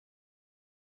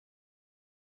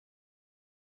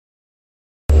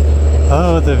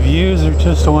Oh, the views are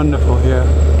just wonderful here.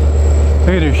 Look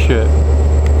at this shit.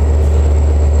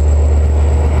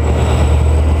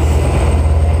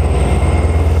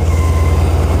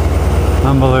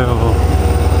 Unbelievable.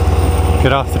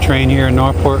 Get off the train here in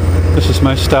Northport. This is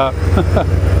my stop.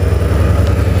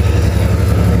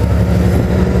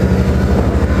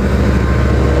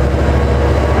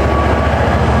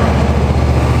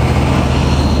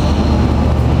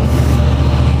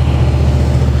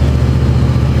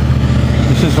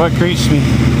 This is what greets me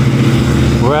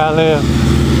where I live.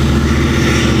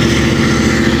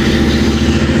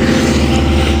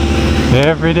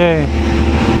 Every day.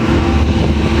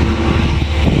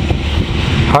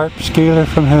 HAARP scalar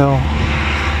from hell.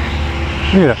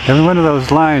 Look at that. Every one of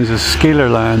those lines is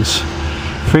scalar lines.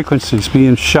 Frequencies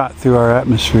being shot through our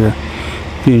atmosphere.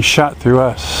 Being shot through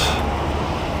us.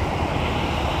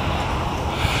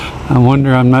 I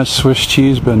wonder I'm not Swiss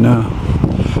cheese, but no.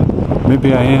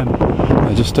 Maybe I am.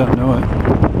 I just don't know it.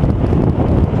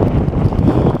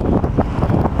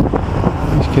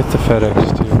 Let's get the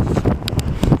FedEx too.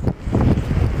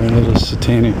 Their little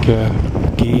satanic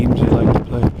games they like to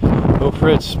play. Oh,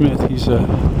 Fred Smith, he's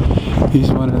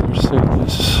one of their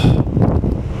Satanists.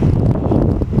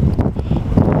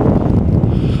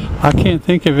 I can't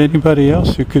think of anybody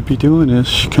else who could be doing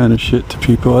this kind of shit to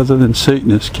people other than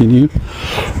Satanists. Can you?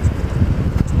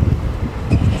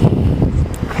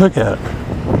 Look at it.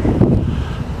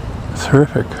 It's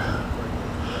horrific.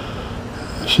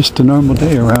 It's just a normal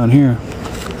day around here.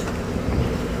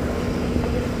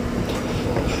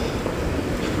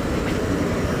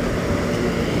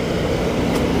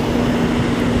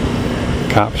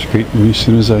 Cops greeting me as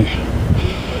soon as I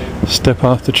step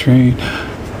off the train. I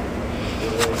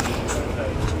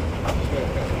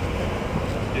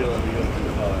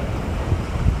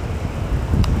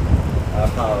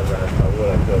apologize for what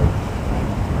I could.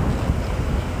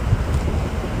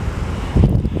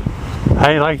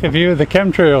 I like the view of the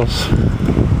chemtrails.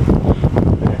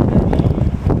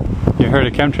 You heard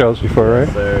of chemtrails before, right?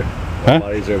 Yes, sir. My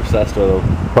buddies are obsessed with them.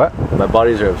 What? My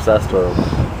buddies are obsessed with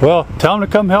them. Well, tell them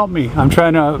to come help me. I'm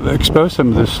trying to expose some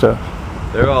of this stuff.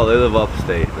 They live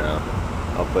upstate now,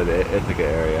 up in the Ithaca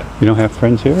area. You don't have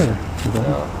friends here? Or?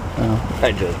 No. Oh.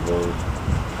 I just moved.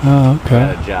 Oh, okay. I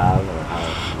had a job and a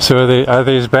house. So are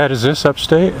they as bad as this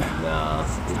upstate? No.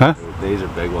 Huh? These are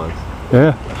big ones.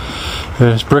 Yeah.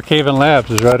 There's Brookhaven Labs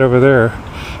is right over there.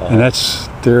 And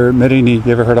they're emitting, you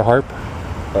ever heard of HAARP?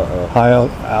 High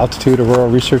Altitude Auroral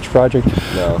Research Project?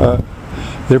 No.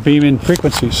 They're beaming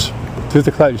frequencies through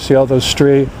the cloud. You see all those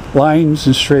stray lines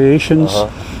and striations?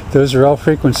 Those are all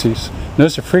frequencies. And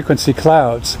those are frequency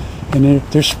clouds. And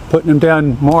they're putting them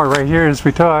down more right here as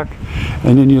we talk.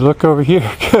 And then you look over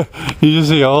here, you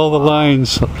see all the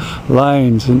lines,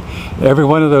 and every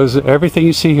one of those, everything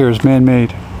you see here is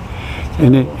man-made.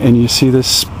 And you see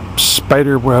this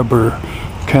spider web or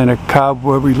kind of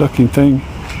cobwebby looking thing.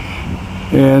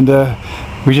 And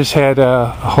we just had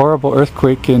a horrible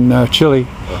earthquake in Chile,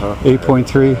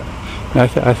 8.3.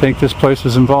 I think this place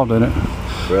was involved in it.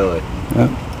 Really?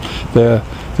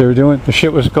 They were doing, the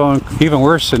shit was going even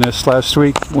worse than this last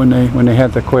week when they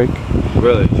had the quake.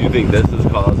 Really? Do you think this is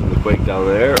causing the quake down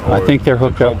there? Or I think they're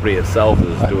hooked the up. company itself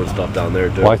is doing stuff down there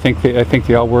too? Well, I think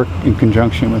they all work in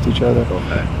conjunction with each other.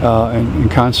 Okay. In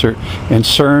concert. And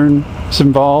CERN is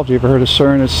involved. You ever heard of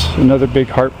CERN? It's another big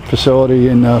HAARP facility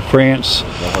in France.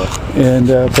 And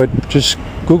but just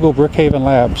Google Brookhaven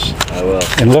Labs. I will.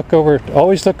 And look over.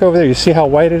 Always look over there. You see how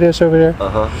white it is over there?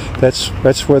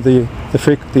 That's where the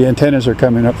antennas are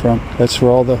coming up from. That's where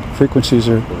all the frequencies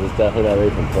are. This is definitely not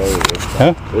even planes.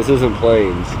 Huh? This isn't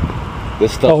planes.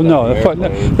 This stuff. Oh no!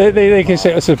 They can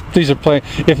say these are planes.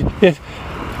 If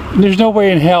there's no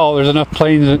way in hell there's enough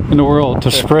planes in the world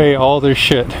to spray all this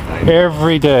shit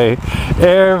every day,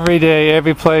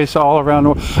 every place all around the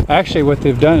world. Actually, what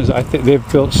they've done is I think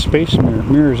they've built space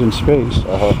mirrors in space.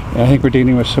 And I think we're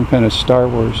dealing with some kind of Star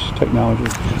Wars technology.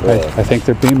 I think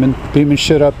they're beaming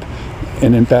shit up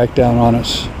and then back down on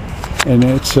us. And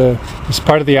it's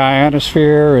part of the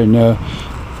ionosphere and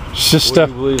it's just stuff.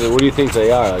 What do you think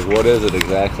they are? Like, what is it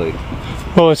exactly?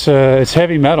 Well, it's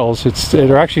heavy metals.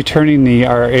 They're actually turning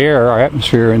our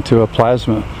atmosphere into a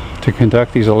plasma to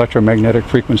conduct these electromagnetic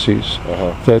frequencies.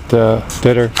 That's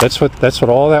what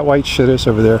all that white shit is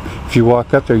over there. If you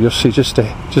walk up there, you'll see just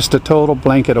a total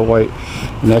blanket of white,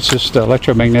 and that's just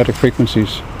electromagnetic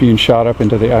frequencies being shot up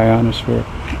into the ionosphere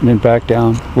and then back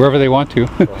down wherever they want to.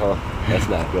 That's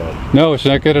not good. No, it's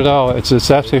not good at all. It's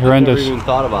absolutely horrendous. I've never even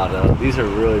thought about it. These are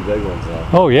really big ones though.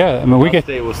 Oh yeah, I mean we get.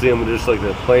 We'll see them just like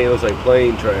the plane. It looks like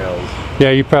plane trails. Yeah,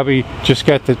 you probably just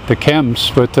got the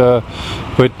chems, but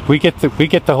we get the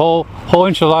whole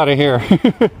enchilada here.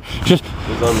 Just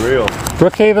it's unreal.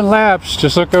 Brookhaven Labs.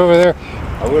 Just look over there.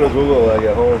 I'm gonna Google when I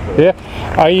get home. Yeah.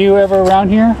 Are you ever around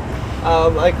here?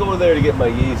 I go over there to get my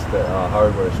yeast at a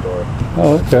hardware store.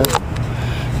 Oh, okay.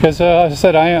 Because as I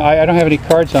said, I don't have any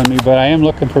cards on me, but I am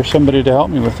looking for somebody to help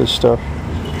me with this stuff.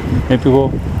 Maybe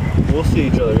we'll see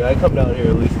each other. I come down here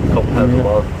at least a couple times a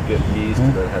month to get yeast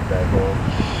and then head back home.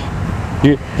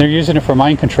 They're using it for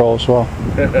mind control as well.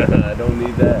 I don't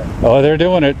need that. Oh, they're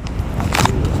doing it.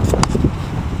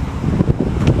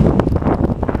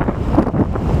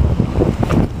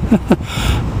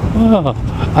 Oh,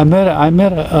 I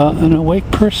met an awake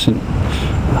person.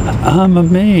 I'm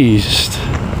amazed.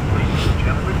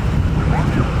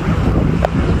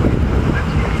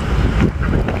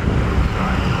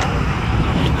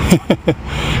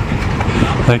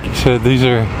 Like you said, these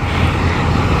are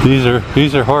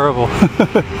horrible.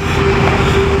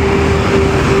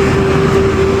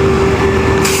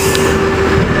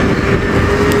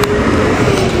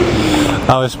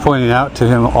 I was pointing out to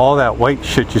him all that white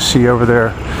shit you see over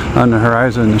there on the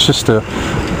horizon. It's just a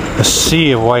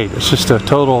sea of white. It's just a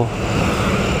total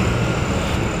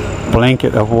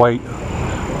blanket of white,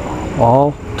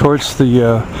 all towards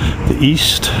the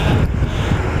east,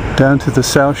 down to the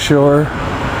south shore.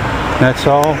 That's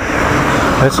all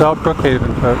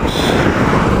Brookhaven, folks.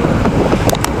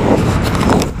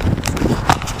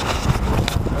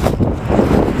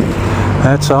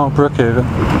 That's all Brookhaven.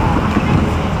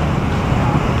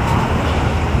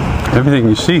 Everything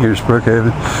you see here is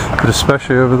Brookhaven, but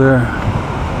especially over there.